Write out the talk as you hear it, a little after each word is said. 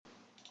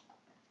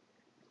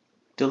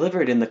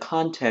Delivered in the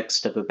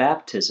context of a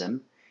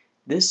baptism,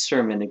 this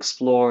sermon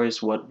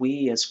explores what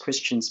we as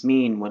Christians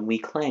mean when we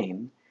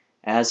claim,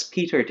 as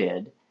Peter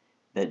did,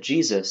 that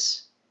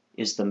Jesus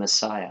is the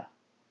Messiah.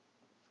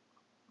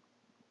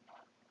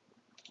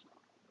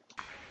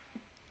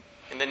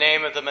 In the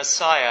name of the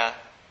Messiah,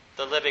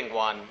 the living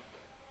one.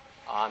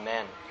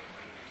 Amen.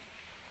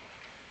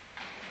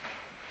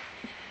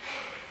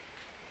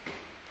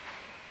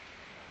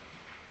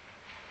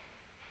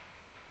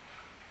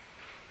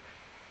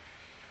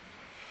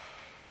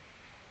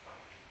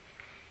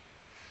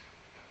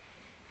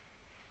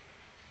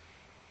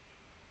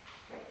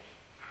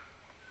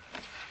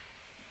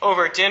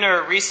 Over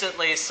dinner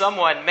recently,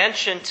 someone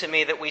mentioned to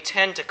me that we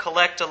tend to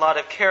collect a lot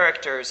of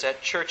characters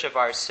at Church of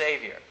Our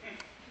Savior.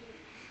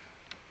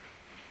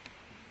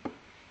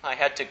 I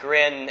had to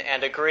grin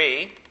and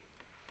agree.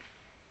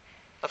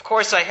 Of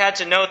course, I had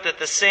to note that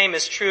the same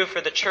is true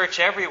for the church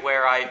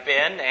everywhere I've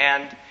been,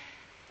 and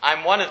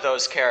I'm one of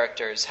those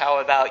characters. How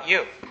about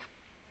you?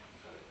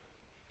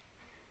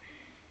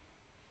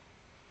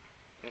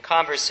 In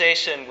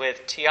conversation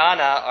with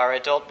Tiana, our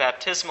adult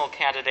baptismal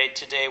candidate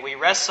today, we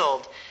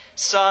wrestled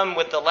some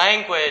with the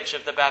language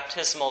of the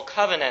baptismal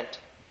covenant.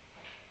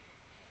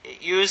 It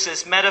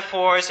uses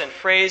metaphors and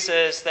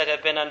phrases that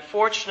have been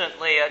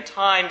unfortunately at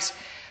times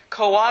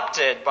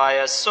co-opted by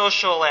a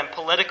social and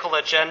political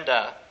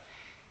agenda,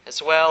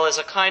 as well as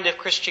a kind of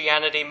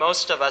Christianity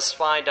most of us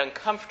find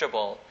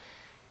uncomfortable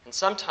and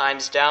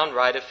sometimes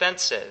downright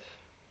offensive.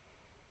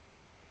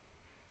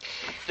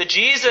 The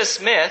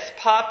Jesus myth,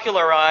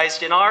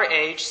 popularized in our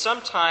age,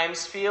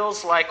 sometimes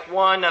feels like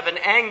one of an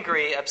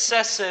angry,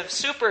 obsessive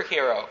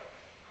superhero,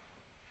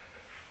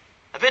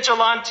 a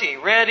vigilante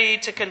ready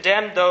to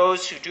condemn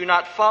those who do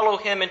not follow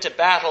him into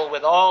battle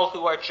with all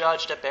who are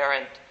judged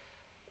aberrant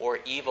or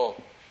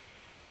evil.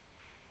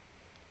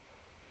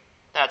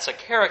 That's a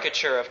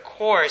caricature, of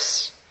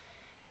course,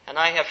 and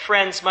I have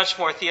friends much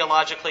more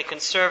theologically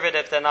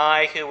conservative than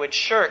I who would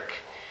shirk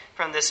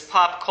from this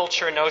pop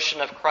culture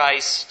notion of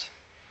Christ.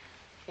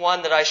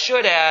 One that I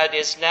should add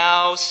is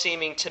now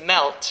seeming to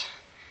melt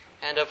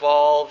and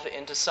evolve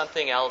into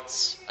something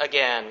else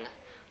again.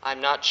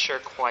 I'm not sure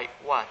quite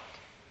what.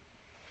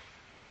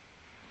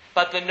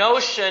 But the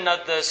notion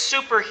of the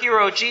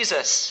superhero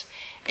Jesus,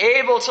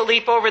 able to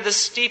leap over the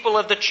steeple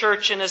of the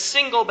church in a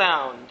single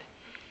bound,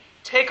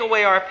 take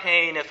away our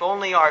pain if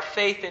only our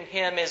faith in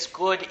him is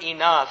good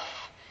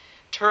enough,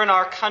 turn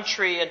our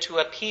country into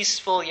a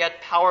peaceful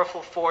yet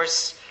powerful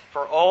force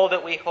for all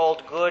that we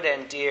hold good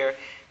and dear,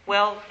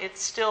 well, it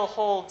still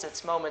holds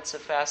its moments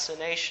of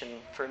fascination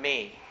for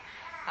me.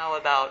 How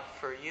about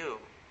for you?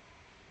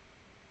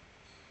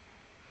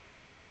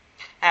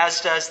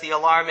 As does the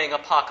alarming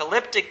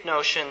apocalyptic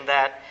notion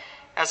that,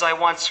 as I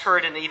once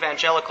heard an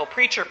evangelical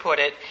preacher put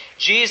it,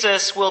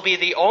 Jesus will be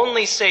the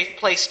only safe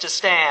place to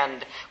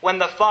stand when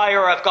the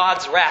fire of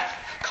God's wrath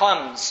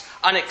comes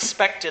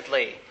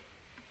unexpectedly.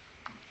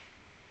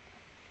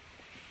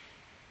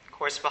 Of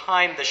course,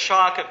 behind the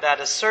shock of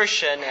that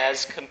assertion,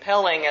 as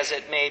compelling as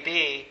it may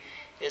be,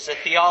 is a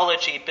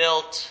theology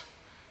built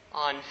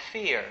on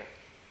fear.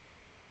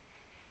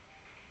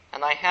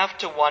 And I have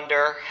to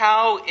wonder,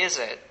 how is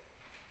it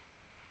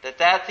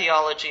that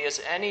theology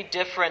is any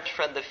different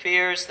from the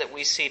fears that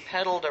we see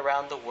peddled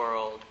around the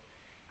world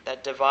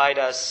that divide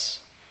us,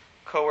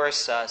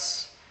 coerce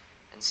us,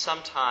 and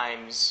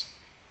sometimes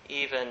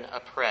even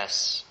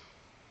oppress?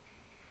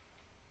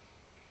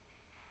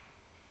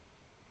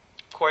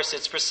 Of course,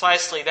 it's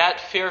precisely that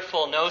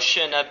fearful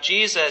notion of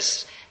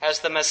Jesus as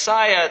the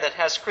Messiah that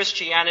has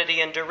Christianity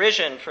in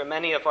derision for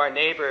many of our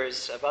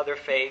neighbors of other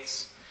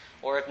faiths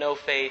or of no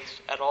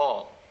faith at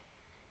all,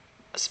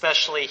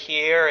 especially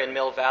here in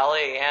Mill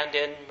Valley and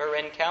in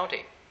Marin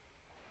County.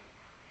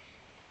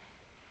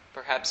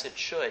 Perhaps it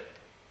should.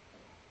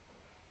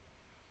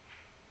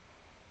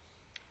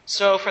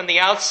 So from the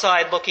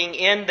outside looking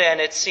in,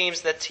 then, it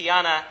seems that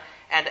Tiana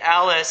and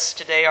Alice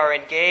today are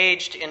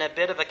engaged in a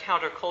bit of a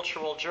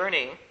countercultural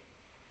journey,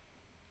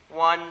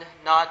 one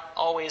not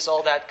always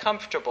all that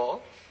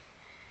comfortable,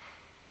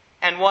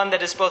 and one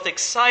that is both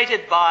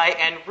excited by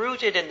and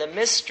rooted in the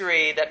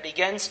mystery that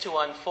begins to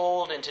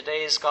unfold in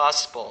today's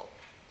gospel.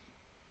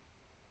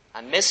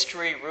 A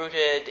mystery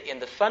rooted in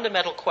the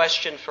fundamental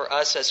question for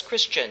us as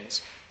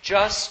Christians: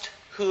 just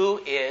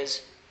who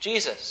is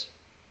Jesus?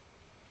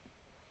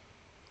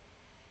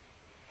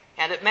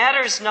 And it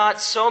matters not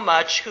so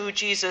much who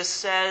Jesus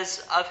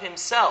says of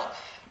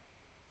himself.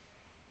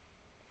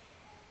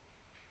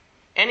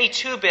 Any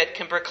two-bit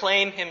can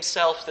proclaim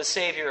himself the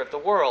Savior of the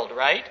world,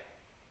 right?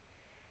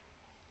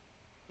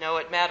 No,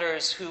 it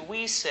matters who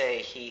we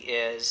say he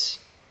is,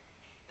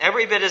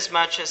 every bit as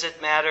much as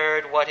it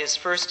mattered what his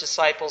first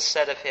disciples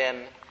said of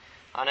him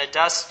on a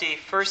dusty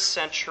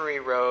first-century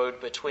road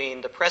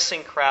between the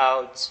pressing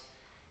crowds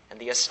and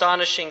the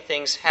astonishing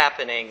things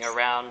happening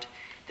around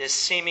this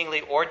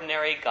seemingly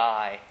ordinary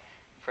guy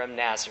from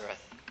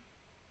Nazareth.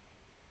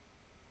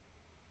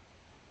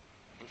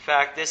 In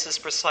fact, this is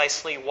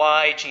precisely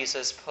why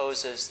Jesus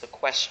poses the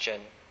question.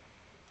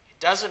 It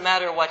doesn't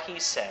matter what he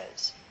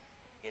says.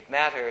 It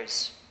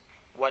matters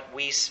what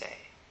we say.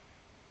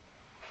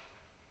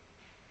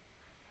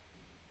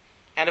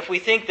 And if we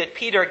think that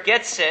Peter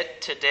gets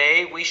it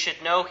today, we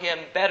should know him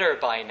better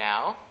by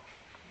now,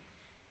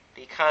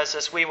 because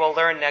as we will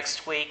learn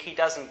next week, he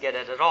doesn't get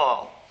it at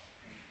all.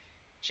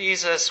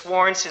 Jesus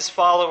warns his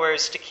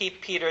followers to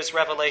keep Peter's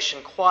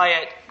revelation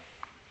quiet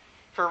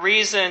for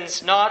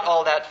reasons not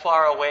all that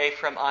far away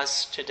from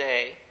us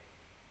today.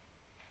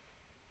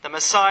 The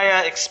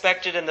Messiah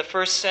expected in the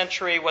first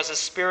century was a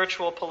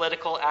spiritual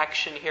political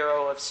action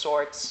hero of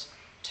sorts,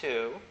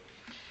 too.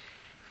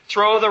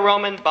 Throw the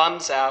Roman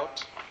bums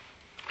out,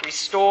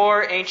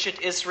 restore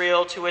ancient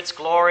Israel to its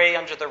glory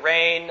under the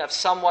reign of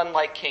someone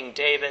like King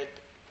David,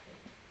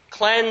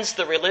 cleanse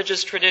the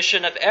religious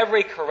tradition of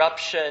every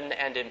corruption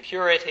and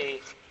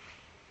impurity,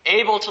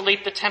 able to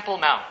leap the Temple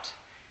Mount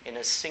in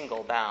a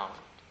single bound.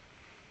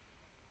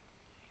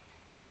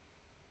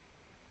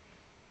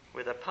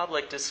 With a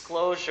public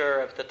disclosure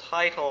of the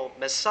title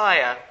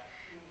Messiah,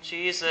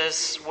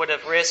 Jesus would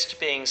have risked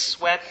being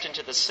swept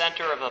into the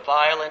center of a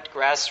violent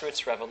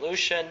grassroots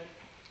revolution,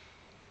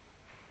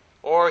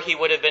 or he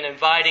would have been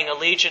inviting a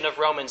legion of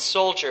Roman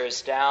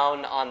soldiers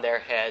down on their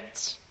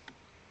heads,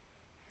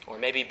 or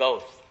maybe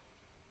both.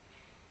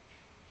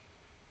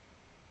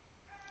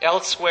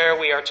 Elsewhere,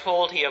 we are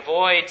told he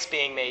avoids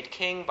being made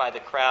king by the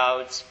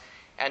crowds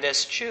and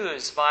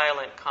eschews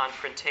violent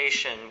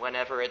confrontation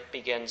whenever it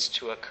begins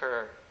to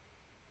occur.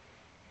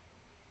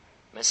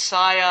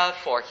 Messiah,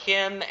 for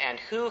him and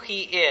who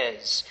he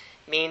is,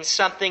 means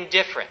something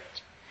different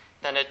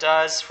than it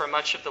does for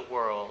much of the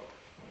world.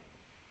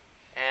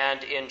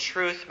 And in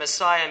truth,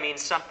 Messiah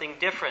means something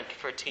different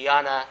for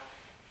Tiana,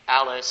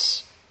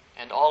 Alice,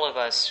 and all of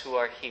us who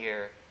are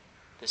here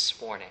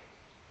this morning.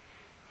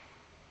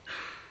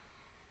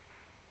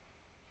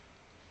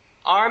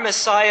 Our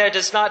Messiah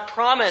does not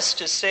promise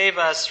to save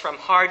us from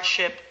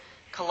hardship,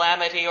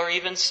 calamity, or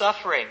even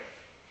suffering.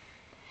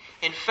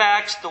 In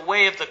fact, the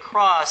way of the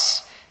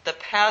cross, the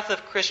path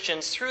of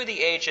Christians through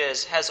the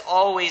ages, has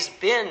always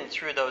been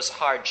through those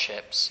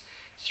hardships,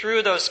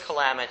 through those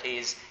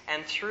calamities,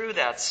 and through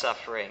that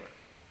suffering.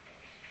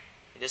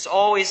 It has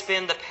always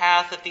been the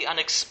path of the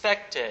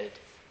unexpected,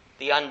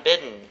 the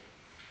unbidden,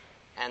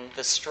 and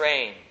the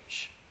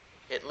strange,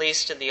 at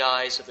least in the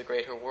eyes of the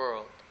greater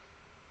world.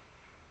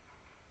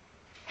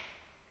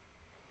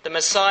 The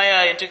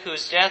Messiah into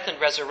whose death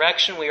and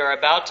resurrection we are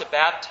about to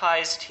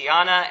baptize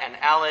Tiana and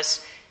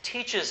Alice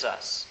teaches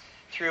us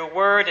through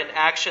word and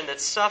action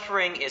that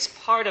suffering is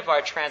part of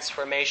our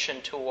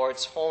transformation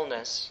towards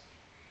wholeness,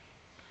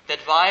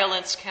 that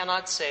violence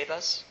cannot save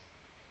us,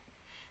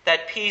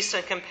 that peace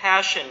and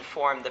compassion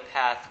form the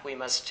path we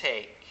must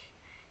take,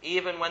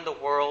 even when the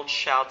world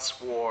shouts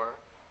war,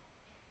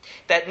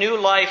 that new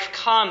life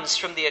comes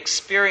from the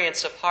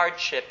experience of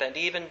hardship and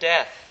even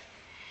death,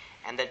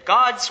 and that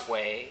God's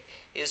way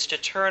is to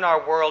turn our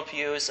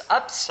worldviews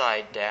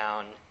upside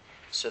down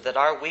so that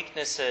our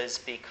weaknesses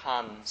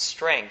become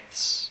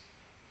strengths,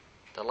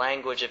 the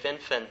language of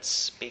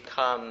infants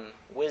become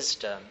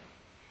wisdom,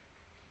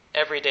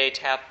 everyday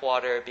tap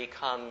water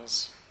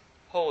becomes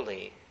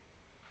holy,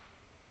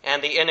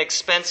 and the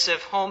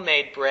inexpensive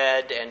homemade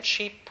bread and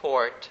cheap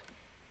port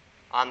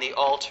on the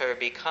altar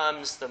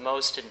becomes the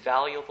most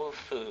invaluable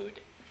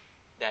food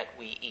that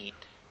we eat.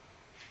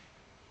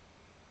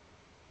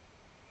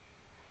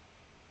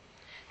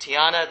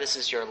 Tiana, this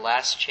is your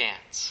last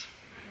chance.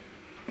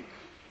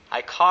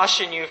 I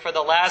caution you for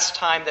the last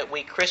time that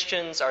we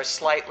Christians are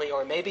slightly,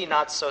 or maybe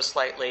not so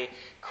slightly,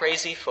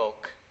 crazy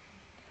folk.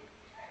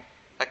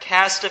 A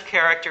cast of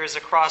characters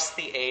across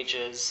the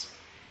ages,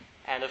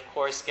 and of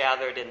course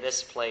gathered in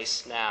this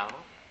place now.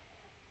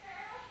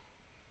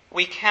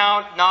 We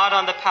count not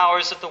on the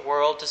powers of the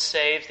world to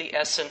save the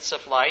essence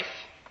of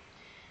life,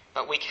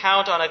 but we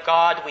count on a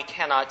God we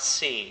cannot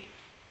see.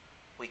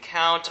 We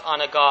count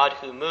on a God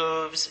who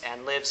moves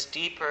and lives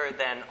deeper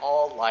than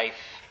all life,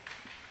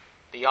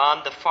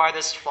 beyond the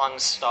farthest flung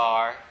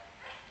star,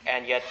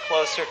 and yet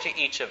closer to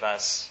each of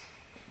us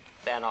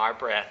than our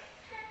breath.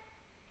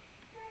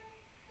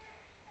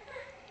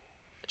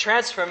 The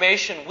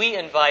transformation we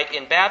invite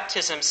in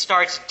baptism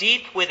starts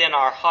deep within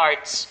our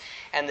hearts,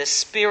 and the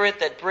spirit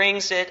that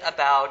brings it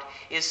about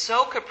is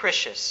so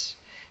capricious,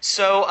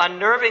 so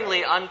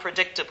unnervingly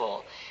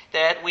unpredictable,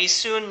 that we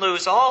soon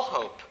lose all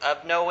hope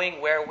of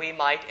knowing where we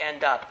might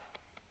end up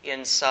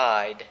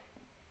inside,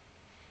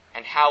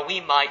 and how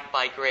we might,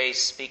 by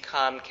grace,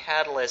 become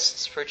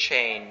catalysts for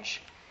change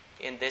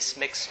in this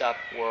mixed-up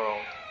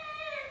world.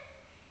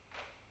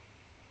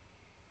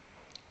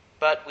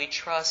 But we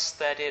trust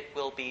that it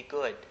will be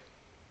good,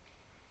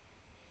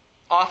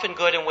 often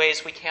good in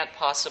ways we can't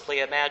possibly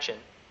imagine,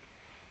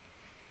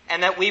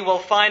 and that we will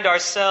find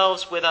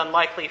ourselves with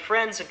unlikely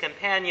friends and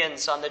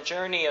companions on the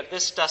journey of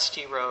this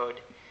dusty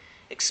road,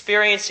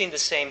 experiencing the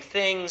same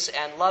things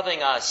and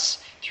loving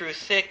us through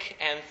thick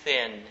and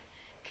thin,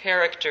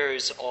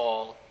 characters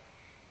all.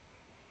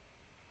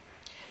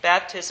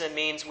 Baptism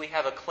means we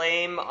have a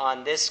claim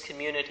on this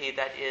community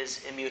that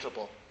is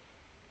immutable.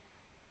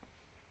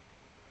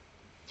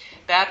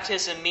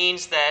 Baptism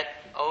means that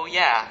oh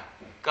yeah,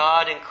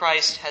 God in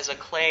Christ has a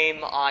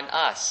claim on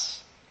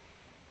us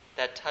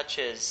that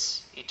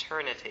touches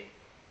eternity.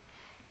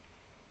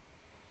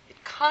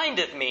 It kind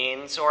of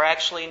means, or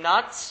actually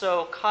not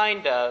so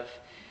kind of,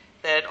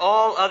 that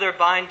all other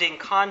binding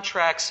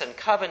contracts and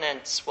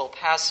covenants will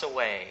pass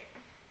away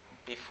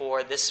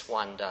before this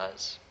one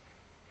does.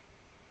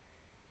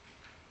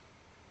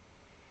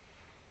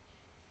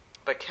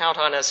 But count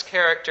on us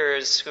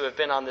characters who have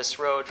been on this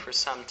road for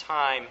some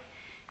time.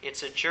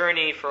 It's a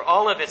journey, for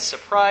all of its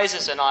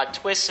surprises and odd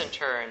twists and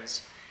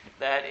turns,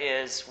 that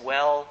is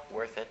well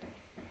worth it.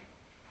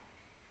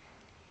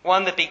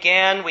 One that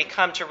began, we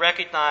come to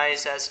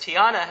recognize, as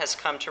Tiana has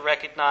come to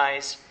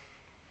recognize,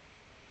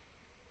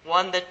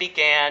 one that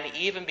began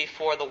even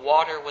before the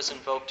water was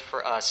invoked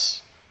for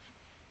us,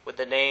 with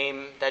the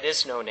name that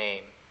is no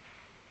name,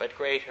 but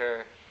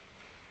greater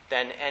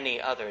than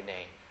any other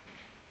name.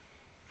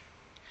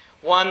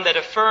 One that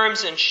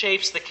affirms and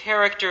shapes the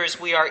characters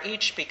we are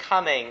each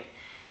becoming,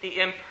 the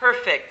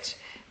imperfect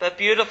but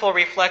beautiful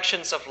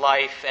reflections of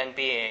life and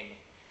being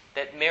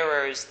that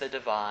mirrors the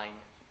divine.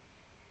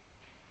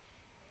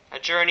 A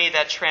journey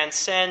that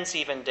transcends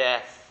even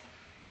death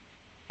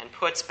and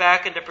puts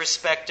back into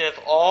perspective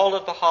all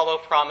of the hollow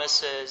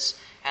promises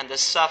and the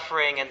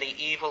suffering and the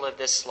evil of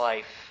this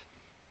life,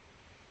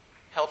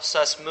 helps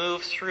us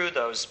move through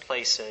those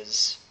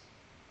places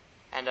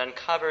and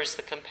uncovers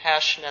the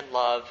compassion and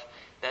love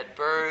that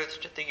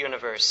birthed the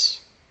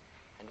universe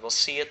and will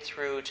see it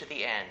through to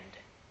the end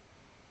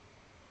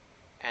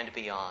and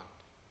beyond.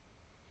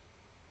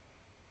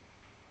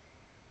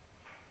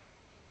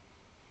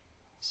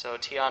 So,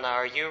 Tiana,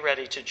 are you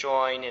ready to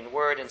join in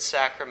word and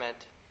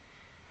sacrament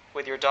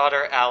with your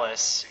daughter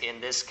Alice in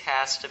this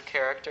cast of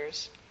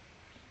characters?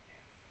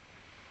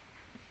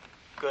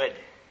 Good.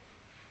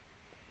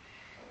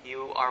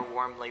 You are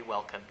warmly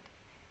welcomed.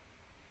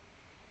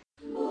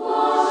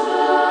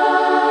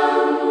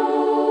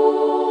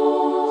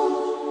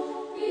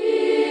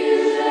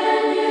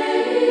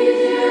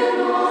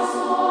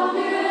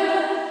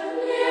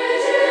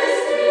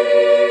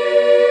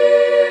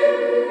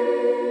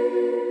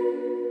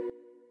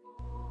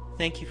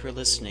 Thank you for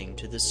listening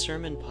to this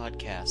sermon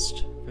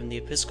podcast from the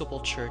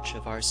Episcopal Church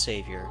of Our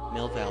Savior,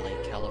 Mill Valley,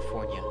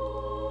 California.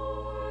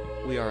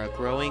 We are a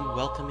growing,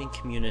 welcoming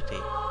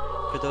community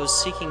for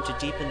those seeking to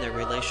deepen their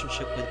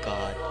relationship with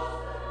God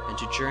and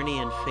to journey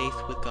in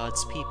faith with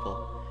God's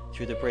people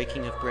through the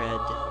breaking of bread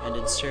and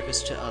in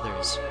service to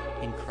others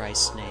in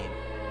Christ's name.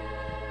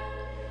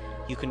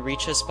 You can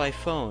reach us by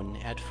phone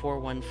at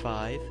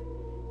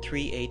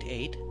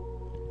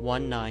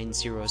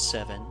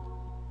 415-388-1907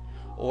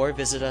 or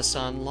visit us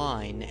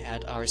online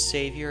at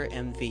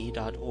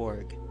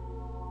oursaviormv.org.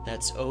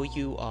 That's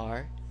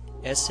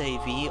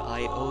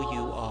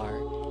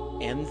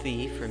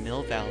OURSAVIOURMV for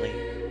Mill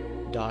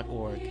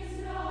Valley.org.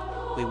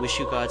 We wish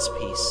you God's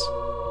peace,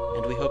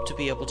 and we hope to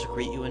be able to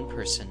greet you in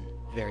person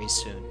very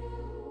soon.